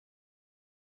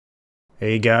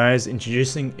Hey guys,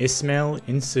 introducing Ismail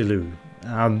Inceoglu.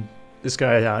 This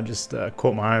guy just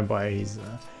caught my eye by his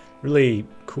really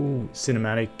cool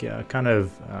cinematic kind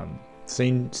of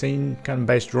scene kind of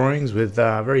based drawings with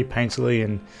very painterly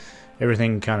and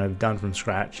everything kind of done from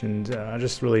scratch. And I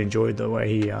just really enjoyed the way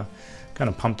he kind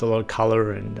of pumped a lot of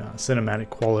color and cinematic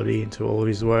quality into all of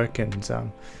his work, and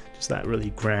just that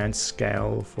really grand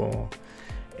scale for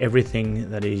everything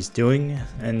that he's doing.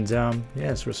 And yeah,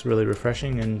 it's just really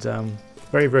refreshing and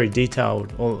very, very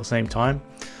detailed all at the same time.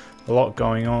 A lot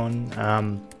going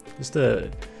on. Just a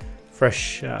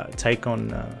fresh take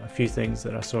on a few things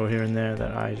that I saw here and there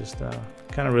that I just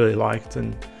kind of really liked,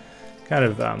 and kind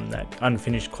of that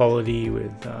unfinished quality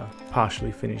with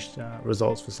partially finished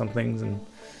results for some things.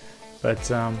 But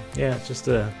yeah, it's just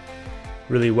a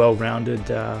really well-rounded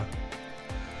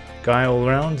guy all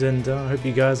around, and I hope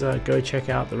you guys go check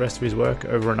out the rest of his work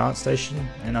over on ArtStation.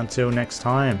 And until next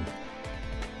time.